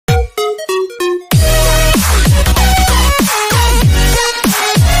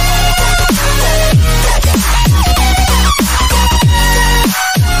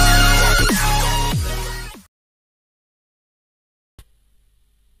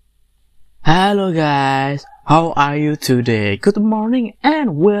Hello guys, how are you today? Good morning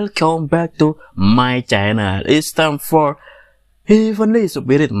and welcome back to my channel. It's time for Heavenly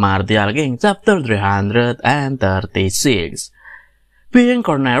Spirit Martial King chapter 336. Being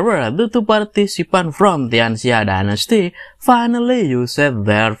cornered, the two participants from the Tianxia dynasty finally used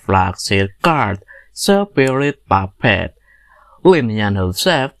their flagship card, Spirit Puppet. Lin Yan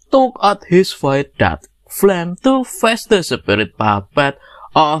himself took out his white dart flame to face the Spirit Puppet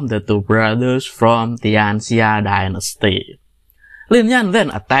of the two brothers from the Tianxia dynasty. Lin Yan then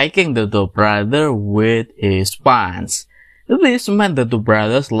attacking the two brothers with his punch. This meant the two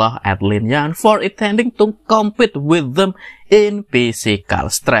brothers laughed at Lin Yan for intending to compete with them in physical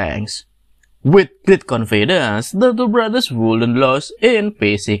strength. With great confidence, the two brothers wouldn't lose in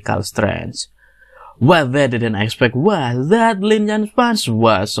physical strength. What they didn't expect was that Lin Yan's punch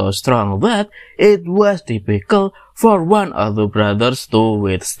was so strong that it was difficult for one of the brothers to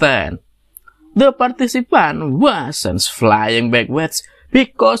withstand. The participant was sent flying backwards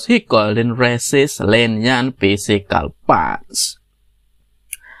because he couldn't resist Lin Yan's physical punch.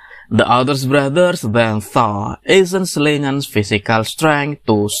 The other brothers then thought, isn't Lin Yan's physical strength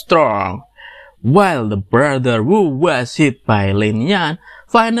too strong? While the brother who was hit by Lin Yan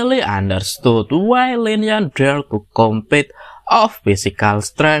finally understood why Lin Yan dared to compete of physical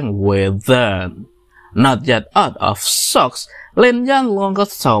strength with them. Not yet out of shock, Lin Yan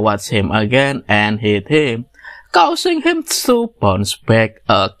lunged towards him again and hit him, causing him to bounce back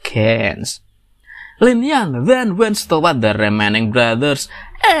again. Lin Yan then went toward the remaining brothers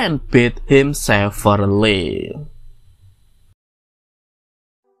and beat him severely.